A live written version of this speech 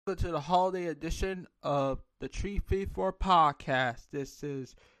Welcome to the holiday edition of the Tree 54 podcast. This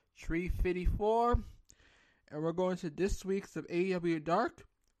is Tree 54, and we're going to this week's of AEW Dark.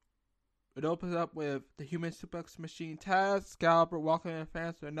 It opens up with the Human Suplex Machine Taz, Excalibur welcoming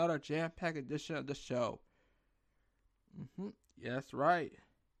fans to another jam-packed edition of the show. Yes, right.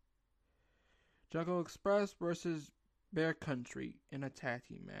 Jungle Express versus Bear Country in a tag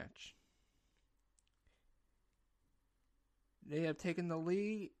team match. They have taken the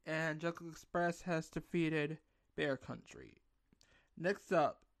lead, and Jungle Express has defeated Bear Country. Next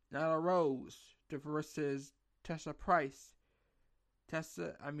up, Nyla Rose versus Tessa Price.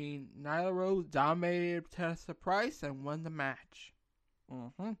 Nyla Rose dominated Tessa Price and won the match.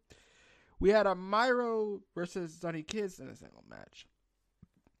 We had a Myro versus Sonny Kiss in a single match.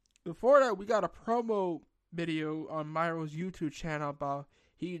 Before that, we got a promo video on Myro's YouTube channel about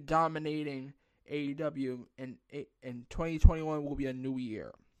he dominating AEW, and 2021 will be a new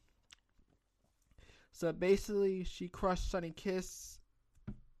year. So basically, she crushed Sonny Kiss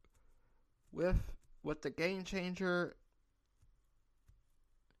with the Game Changer.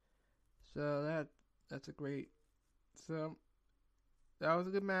 So that's a great. So that was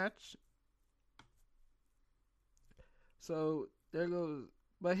a good match. So there goes.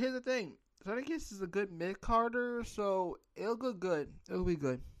 But here's the thing: Sonny Kiss is a good mid-carder, so it'll go good. It'll be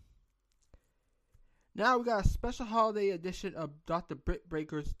good. Now we got a special holiday edition of Dr. Britt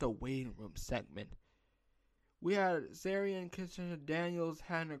Baker's The Waiting Room segment. We had Zarian and Christian Daniels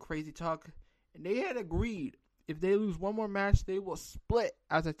having a crazy talk, and they had agreed if they lose one more match, they will split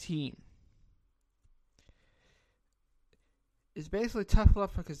as a team. It's basically tough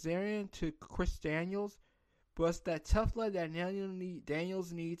love for Kazarian to Chris Daniels, but it's that tough love that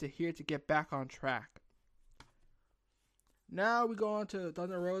Daniels needs to get back on track. Now we go on to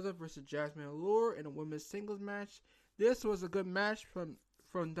Thunder Rosa versus Jasmine Allure in a women's singles match. This was a good match from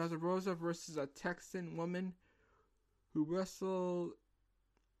Thunder Rosa versus a Texan woman who wrestled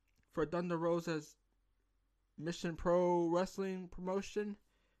for Thunder Rosa's Mission Pro Wrestling promotion.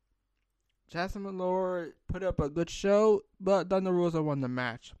 Jasmine Allure put up a good show, but Thunder Rosa won the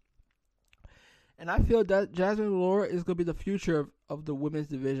match. And I feel that Jasmine Allure is going to be the future of the women's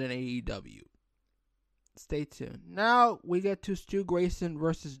division AEW. Stay tuned. Now we get to Stu Grayson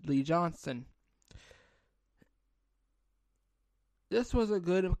versus Lee Johnson. This was a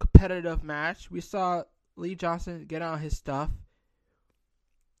good and competitive match. We saw Lee Johnson get on his stuff,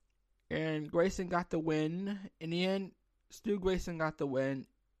 and Grayson got the win. In the end, Stu Grayson got the win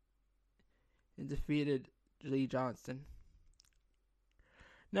and defeated Lee Johnson.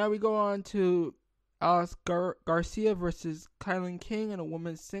 Now we go on to Alex Garcia versus Kylan King in a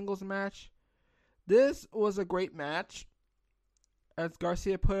women's singles match. This was a great match, as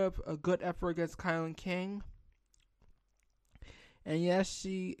Garcia put up a good effort against Kylan King. And yes,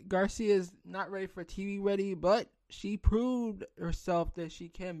 Garcia is not ready for TV ready, but she proved herself that she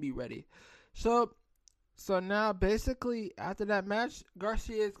can be ready. So now, basically, after that match,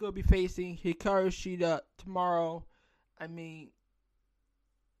 Garcia is going to be facing Hikaru Shida tomorrow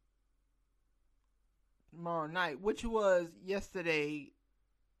night, which was yesterday.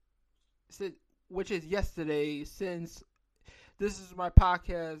 Which is yesterday, since this is my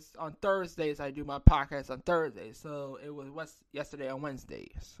podcast on Thursdays. I do my podcast on Thursdays, so it was yesterday on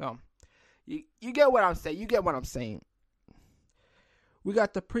Wednesday. So you get what I'm saying. You get what I'm saying. We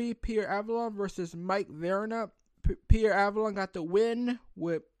got the Pierre Avalon versus Mike Verna. Pierre Avalon got the win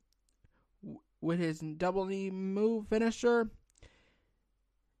with his double knee move finisher,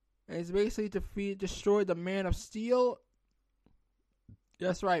 and he's basically destroyed the Man of Steel.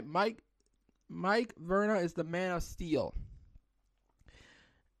 That's right, Mike Verna is the Man of Steel.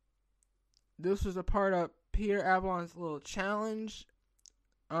 This was a part of Pierre Avalon's little challenge.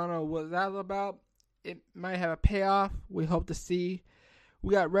 I don't know what that's about. It might have a payoff. We hope to see.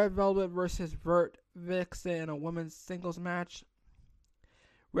 We got Red Velvet versus Vert Vixen in a women's singles match.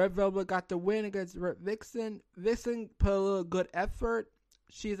 Red Velvet got the win against Vert Vixen. Vixen put a little good effort.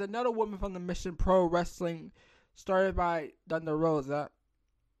 She's another woman from the Mission Pro Wrestling, started by Thunder Rosa.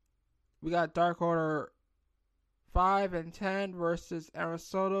 We got Dark Order 5 and 10 versus Aaron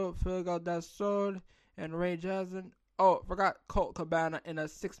Soto, Filigo del Sol, and Ray Jackson. Oh, forgot Colt Cabana in a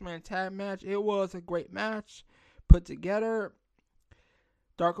 6-man tag match. It was a great match put together.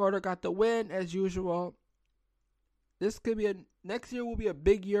 Dark Order got the win as usual. Next year will be a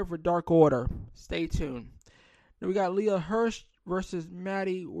big year for Dark Order. Stay tuned. Then we got Leah Hirsch versus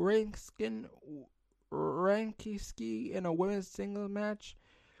Maddie Rankiski in a women's singles match.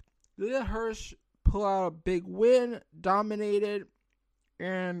 Leah Hirsch pulled out a big win, dominated,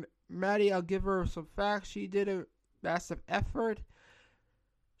 and Maddie, I'll give her some facts. She did a massive effort.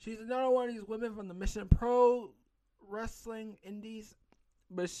 She's another one of these women from the Mission Pro Wrestling Indies,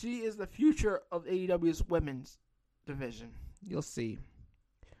 but she is the future of AEW's women's division. You'll see.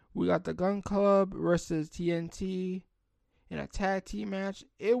 We got the Gun Club versus TNT in a tag team match.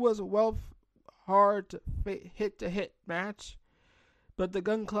 It was a hard to hit match, but the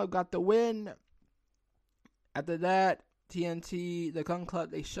Gun Club got the win. After that, TNT, the Gun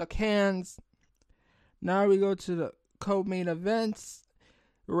Club, they shook hands. Now we go to the co-main events.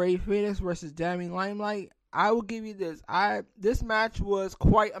 Rey Fenix versus Damian Limelight. I will give you this. This match was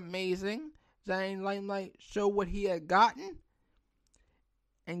quite amazing. Damian Limelight showed what he had gotten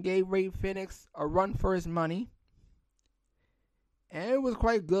and gave Rey Fenix a run for his money. And it was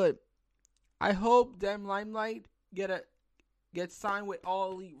quite good. I hope Damian Limelight get signed with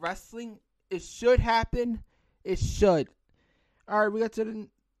All Elite Wrestling. It should happen. It should. Alright, we got to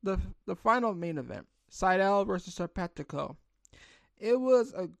the final main event. Sydal versus Serpentico. It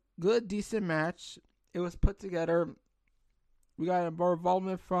was a good, decent match. It was put together. We got more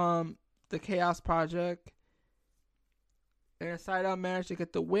involvement from the Chaos Project. And Sydal managed to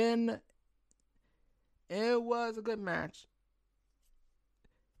get the win. It was a good match.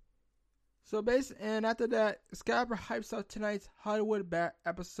 So basically, and after that, Scalper hypes up tonight's Hollywood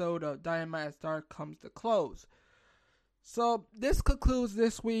episode of Dynamite as Dark comes to close. So this concludes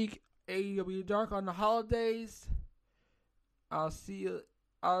this week AEW Dark on the holidays. I'll see you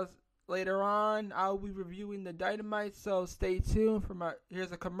later on. I'll be reviewing the Dynamite, so stay tuned for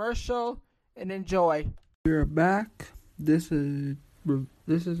here's a commercial and enjoy. We're back. This is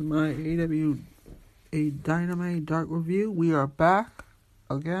my AEW Dynamite Dark review. We are back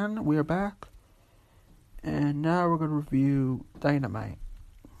again. We are back, and now we're gonna review Dynamite.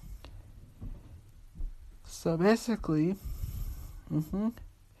 So basically,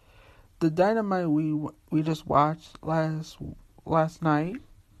 the Dynamite we just watched last night.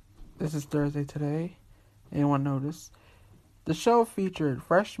 This is Thursday today. Anyone notice? The show featured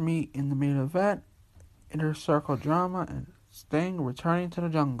fresh meat in the main event, Inner Circle drama, and Sting returning to the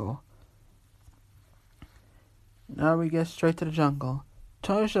jungle. Now we get straight to the jungle.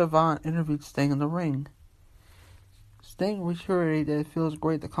 Tony Schiavone interviewed Sting in the ring. Sting reiterated that it feels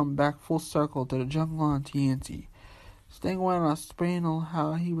great to come back full circle to the jungle on TNT. Sting went on a spree on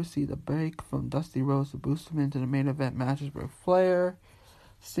how he received a break from Dusty Rhodes to boost him into the main event matches with Flair.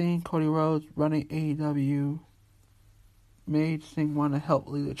 Sting, Cody Rhodes running AEW made Sting want to help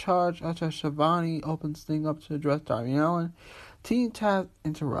lead the charge. After Schiavone opened Sting up to address Darby Allin, Team Taz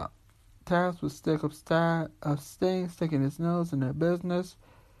interrupt. Taz would stick up Sting, sticking his nose in their business.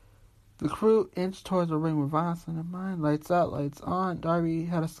 The crew inched towards the ring with violence in their mind. Lights out, lights on. Darby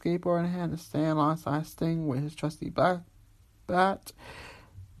had a skateboard in hand to stand alongside Sting with his trusty bat.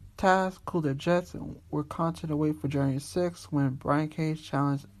 Taz cooled their jets and were content to wait for Journey 6 when Brian Cage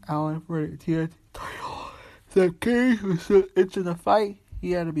challenged Allin for the TNT title. The Cage was still itching the fight.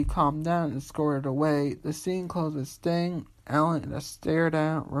 He had to be calmed down and escorted away. The scene closed with Sting, Allin, in a stare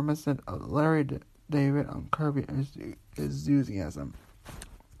down reminiscent of Larry David on Curb Your Enthusiasm.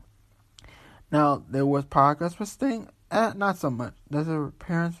 Now, there was progress for Sting? Not so much. Does the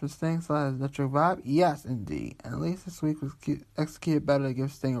appearance for Sting still have electric vibe? Yes, indeed. And at least this week was executed better to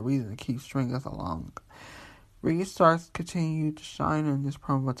give Sting a reason to keep stringing us along. Ricky Starks continued to shine in this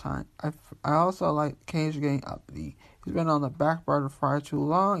promo time. I also like Cage getting uppity. He's been on the back burner for far too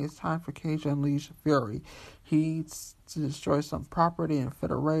long. It's time for Cage to unleash fury. He needs to destroy some property and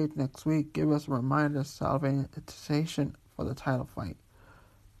fit a rage next week. Give us a reminder of salvating anticipation for the title fight.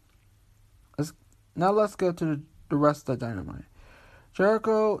 Now let's go to the rest of the Dynamite.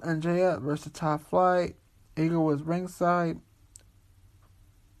 Jericho and JF versus Top Flight. Eagle was ringside.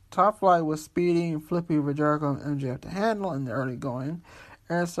 Top Flight was speeding, flipping for Jericho and MJF to handle in the early going.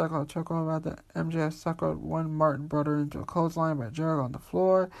 Aaron Circle took over at the MJF suckered one Martin brother into a clothesline by Jericho on the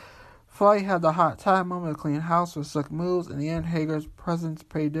floor. Flight had the hot tag moment to clean house with slick moves. In the end, Hager's presence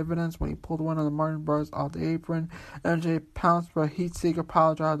paid dividends when he pulled one of the Martin brothers off the apron. MJ pounced, but Heatseeker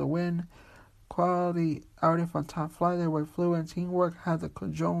pile drive to win. Quality outing from Top Flight. They were fluid and teamwork, had the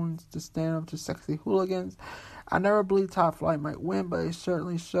Jones to stand up to sexy hooligans. I never believed Top Flight might win, but they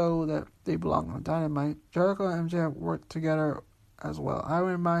certainly showed that they belong on Dynamite. Jericho and MJF worked together as well. I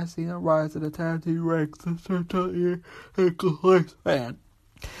wouldn't mind seeing them rise to the tag team ranks and certainly a complete fan.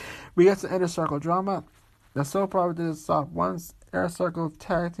 We got some Inner Circle drama. The soap opera did stop once. Inner Circle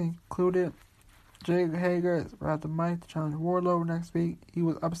tag team included. Jake Hager is at the mic to challenge Wardlow next week. He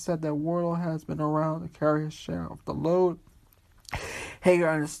was upset that Wardlow has been around to carry his share of the load. Hager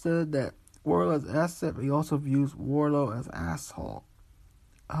understood that Wardlow is an asset, but he also views Wardlow as an asshole.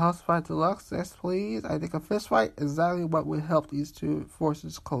 House Fight Deluxe, yes please. I think a fist fight is exactly what would help these two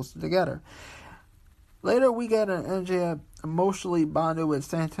forces closer together. Later, we get an MJF emotionally bonded with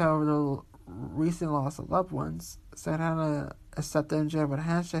Santana over the recent loss of loved ones. Santana accepted MJF with a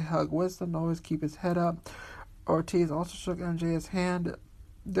handshake, hug, wisdom, always keep his head up. Ortiz also shook MJF's hand.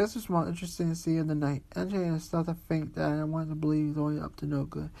 This was more interesting to see in the night. MJF started to think that I wanted to believe he's only up to no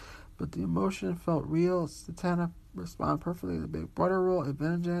good. But the emotion felt real. Santana responded perfectly to the Big Brother rule. If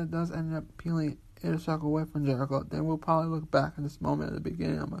MJF does end up peeling Inner Circle away from Jericho, then we'll probably look back at this moment at the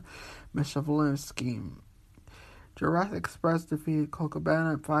beginning of a Michelin scheme. Jurassic Express defeated Colt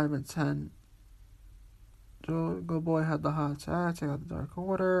Cabana at 5 and 10. Jungle Boy had the hot shot. Check out the Dark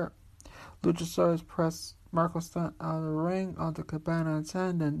Order. Luchasaurus pressed Marco Stunt out of the ring onto Cabana at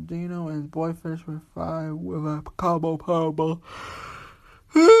 10. Then Dino and his boy finished with 5 with a combo powerball.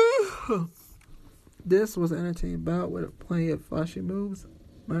 This was an entertaining bout with plenty of flashy moves.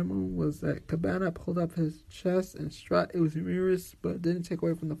 My move was that Cabana pulled up his chest and strut. It was humorous, but it didn't take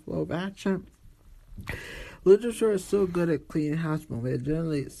away from the flow of action. Luchasaurus is so good at cleaning house moves. They're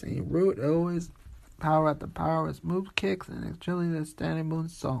generally the same route. Always power at the power with move kicks and agility to standing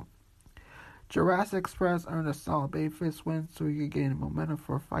moonsault. Jurassic Express earned a solid babyface win so he could gain momentum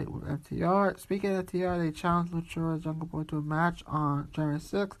for a fight with FTR. Speaking of FTR, they challenged Luchasaurus Jungle Boy to a match on January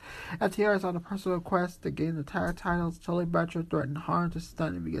 6th. FTR is on a personal quest to gain the tag titles. Tully Butcher threatened Harm to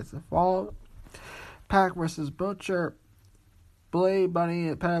stun if he gets a fall. Pac versus Butcher. Blade, Bunny,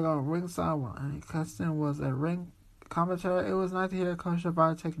 and Pentagon ringside while Andy Custon was at ring commentary. It was nice to hear Coach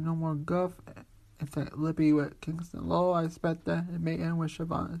Shavon taking no more guff and take Lippy with Kingston low. I expect that it may end with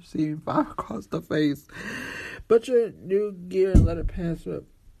Shavon receiving 5 across the face. Butcher new gear and leather pants with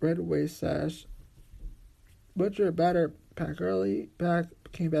red waist sash. Butcher battered Pac early. Pac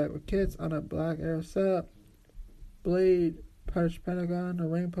came back with kits on a black air setup. Blade punched Pentagon, the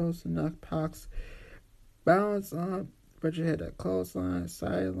ring post, and knocked Pac's balance on. Butcher hit a clothesline,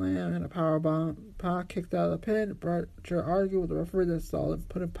 side lamb, and a powerbomb. Pac kicked out of the pin. Butcher argued with the referee that saw him,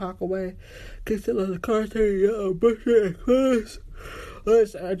 putting Pac away. Kicked it on the commentary, Butcher and close.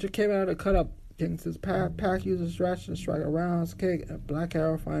 Archer came out to cut up Kingston's path. Pac used a stretch and strike a roundhouse kick and a Black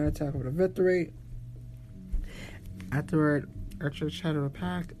Arrow final attack with a victory. Afterward, Archer chatted with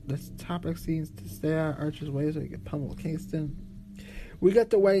Pac. This topic seems to stay out of Archer's way so he can pummel Kingston. We got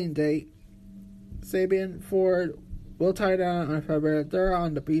the wedding date. Sabian Ford will tie down on February 3rd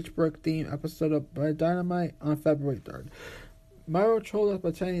on the Beach Brook theme episode of Dynamite on February 3rd. Myro trolled us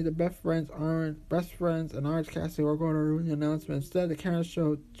pretending the best friends and Orange Cassidy were going to ruin the announcement. Instead, the camera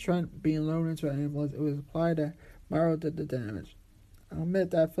showed Trent being lowered into an ambulance. It was implied that Myro did the damage. I'll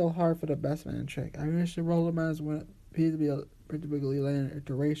admit that I felt hard for the best man trick. I initially rolled him as when it appeared to be a predictably landed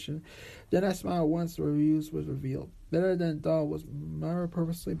iteration. Then I smiled once the reviews was revealed. Better than thought was Myro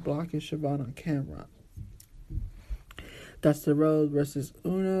purposely blocking Siobhan on camera. Dusty Rhodes versus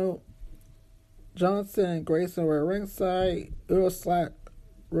Uno. Johnson and Grayson were at ringside. Uno slapped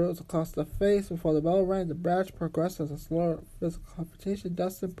Rhodes across the face before the bell rang. The match progressed as a slower physical confrontation.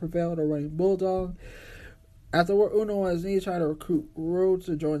 Dustin prevailed a running bulldog. Afterward, Uno on his knees tried to recruit Rhodes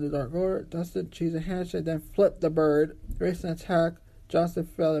to join the Dark Order. Dustin cheesed a handshake, then flipped the bird. Grayson attacked. Johnson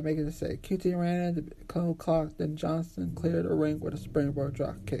fell and making it say. QT ran in the clone clock. Then Johnson cleared the ring with a springboard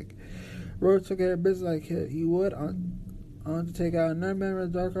drop kick. Rhodes took care of business like he would on to take out another member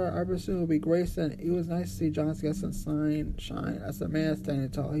of the Dark Order. I presume it would be Grayson. It was nice to see Johnson get some shine as a man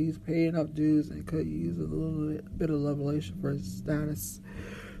standing tall. He's paying up dues and could use a little bit of revelation for his status.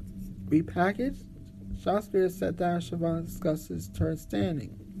 Repackaged. Shawn Spears sat down and Siobhan discussed his turn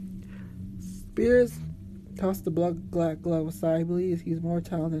standing. Spears tossed the black glove aside. He believes he's more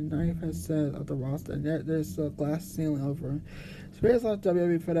talented than 90% of the roster, and there's a glass ceiling over him. Spears left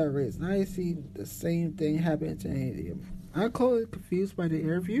WWE for that reason. Now you see the same thing happen to any. I'm totally confused by the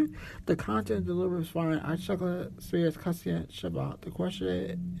interview. The content delivered is fine. I chuckled at Spears cussing at Shabbat. The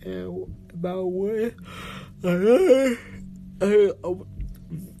question about what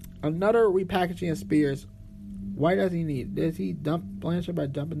another repackaging of Spears. Why does he need? Does he dump Blanchard by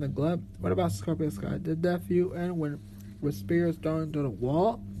dumping the glove? What about Scorpio Sky? Did that feud end with Spears thrown to the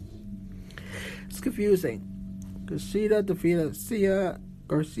wall? It's confusing. Kushida defeated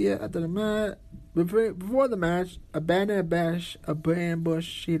Garcia after the match. Before the match, abandoned ambush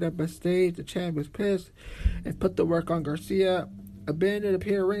Shida backstage. The champ was pissed and put the work on Garcia. Abandoned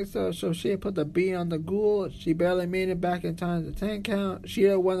appeared ringside, so she put the beat on the Ghoul. She barely made it back in time to 10 count.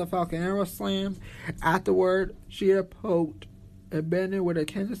 Shida won the Falcon Arrow Slam. Afterward, Shida poked Abandoned with a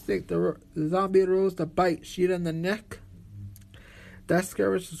candlestick. The zombie rose to bite Shida in the neck. That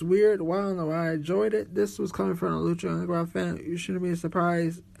skirmish was weird. Well, I don't know why I enjoyed it. This was coming from a Lucha Underground fan. You shouldn't be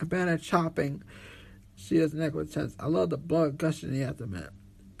surprised. Bandit chopping Shia's neck with chest. I love the blood gushing in the aftermath.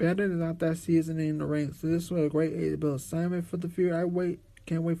 Bandit is not that seasoning in the ring, so this was a great way to build assignment for the feud.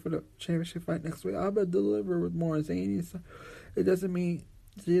 Can't wait for the championship fight next week. I'll be deliver with more zany. So it doesn't mean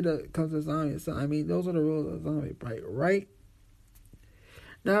Shida comes to zombie. So I mean, those are the rules of zombie fight, right?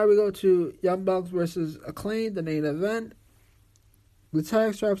 Now we go to Young Bucks versus Acclaim, the main event. The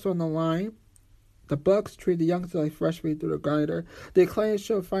tag straps on the line. The Bucks treat the youngsters like fresh meat through the grinder. The Acclaim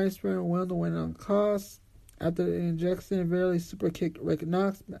show fighting spirit and will to win on cost. After the injection, Verily super kicked Rick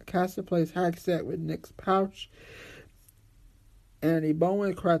Knox. Caster plays hack set with Nick's pouch. Andy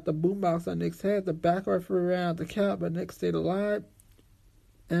Bowen cracked the boombox on Nick's head. The back referee ran out the count, but Nick stayed alive.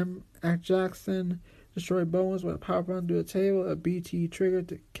 M. Jackson destroyed Bowens with a power run through the table. A BT triggered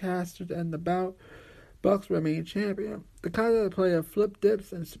the Caster to end the bout. Bucks remain champion. The contest play of flip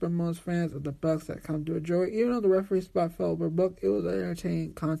dips and super most fans of the Bucks that come to enjoy. Even though the referee spot fell overbooked, it was an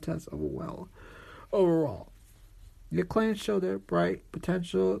entertaining contest overall. The Acclaim showed their bright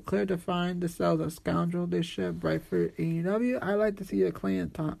potential, clear defined themselves as scoundrel. They should bright for AEW. I like to see the Acclaim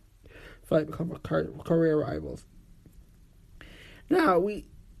top fight become career rivals. Now we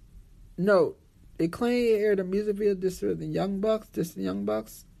note Acclaim aired a music video dissing the Young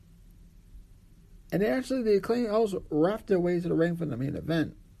Bucks. And actually, the Acclaim also wrapped their way to the ring for the main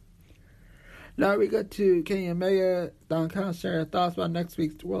event. Now we go to Kenny Omega. Don Khan sharing their thoughts about next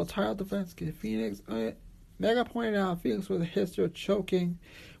week's world title defense against Phoenix. Omega pointed out Phoenix with a history of choking.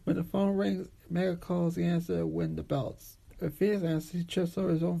 When the phone rings, Omega calls the answer to win the belts. If Phoenix answers, he trips over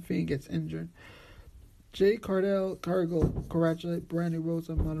his own feet and gets injured. Jay Cargill congratulated Brandy Rose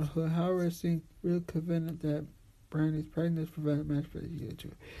on motherhood. However, it seemed real convenient that Brandy's pregnancy prevented match for the year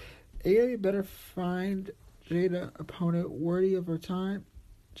too. AEW better find Jade an opponent worthy of her time.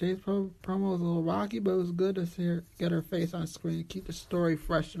 Jade's promo was a little rocky, but it was good to see her get her face on screen and keep the story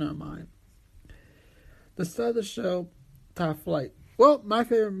fresh in our mind. The start of the show, Top Flight. Well, my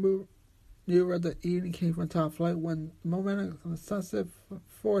favorite move of the evening came from Top Flight when momentum on the Sunset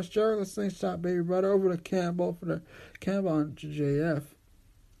forced Jericho slingshot Baby Brother over the Cannonball for the Cannonball on JF.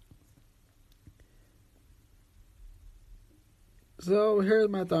 So here's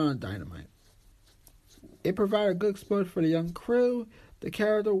my thought on Dynamite. It provided good exposure for the young crew. The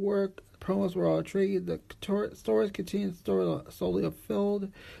character work, the promos were all intriguing. The stories continue slowly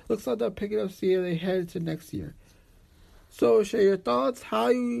filled. Looks like they'll pick it up see they head to next year. So share your thoughts. How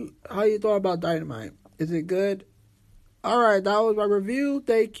you thought about Dynamite? Is it good? Alright, that was my review.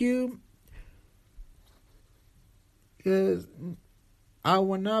 Thank you. Because I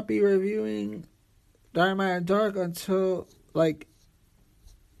will not be reviewing Dynamite and Dark until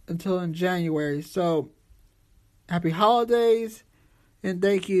in January. So, happy holidays, and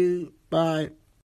thank you. Bye.